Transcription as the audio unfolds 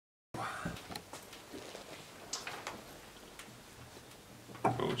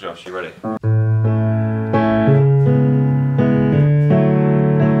Cool, Josh, you ready?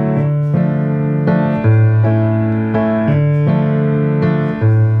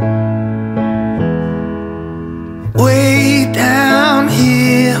 Way down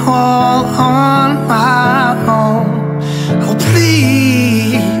here all on my own. Oh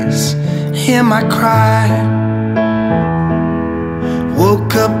please, hear my cry.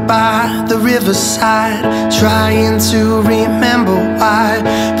 Woke up by the riverside, trying to remember why,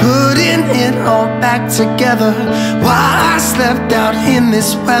 putting it all back together. Why I slept out in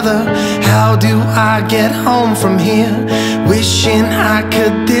this weather. How do I get home from here? Wishing I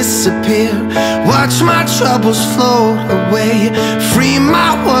could disappear. Watch my troubles float away, free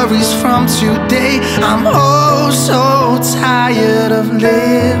my worries from today. I'm oh so tired of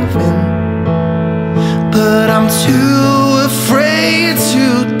living, but I'm too afraid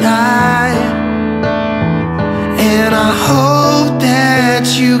to die. And I hope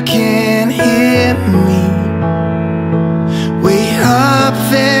that you can hear me way up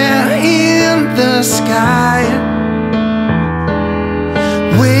there in the sky.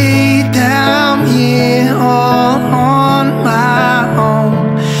 Way down here all on my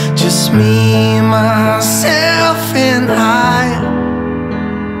own, just me, myself and I.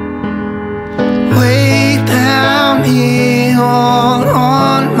 Way down here all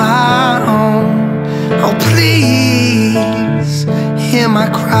on my own. Oh please, hear my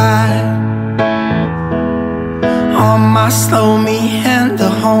cry. On my slow meander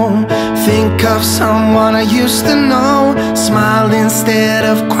home, think of someone I used to know. Smile instead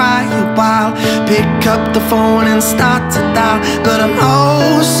of cry a while, pick up the phone and start to dial. But I'm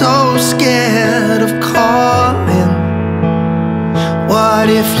oh so scared of calling. What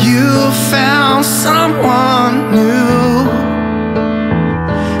if you found someone new?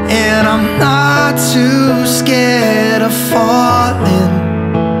 And I'm not too scared of falling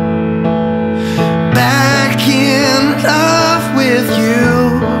back in love with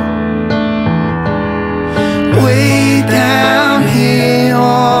you. Way down here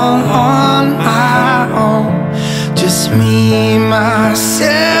all on my own, just me,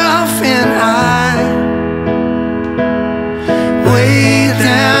 myself and I. Way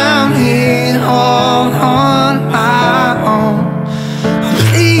down here all on my own. Oh,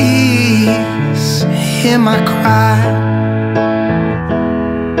 please hear my cry.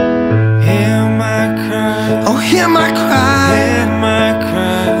 Hear my cry. Oh, hear my cry. Hear my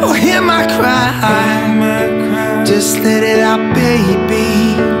cry. Oh, hear my cry. Hear my cry. Just let it out, baby.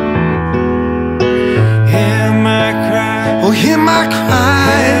 Hear my cry. Oh, hear my cry.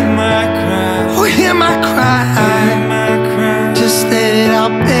 Hear my cry. Oh, hear my cry. Hear my cry. Just let it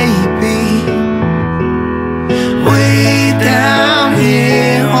out, baby. Way down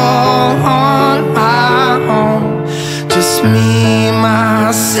here all on my own, just me,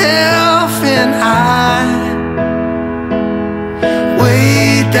 myself and I.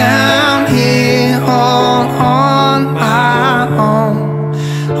 Way down here all on my own.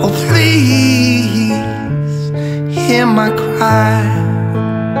 Oh please, hear my cry.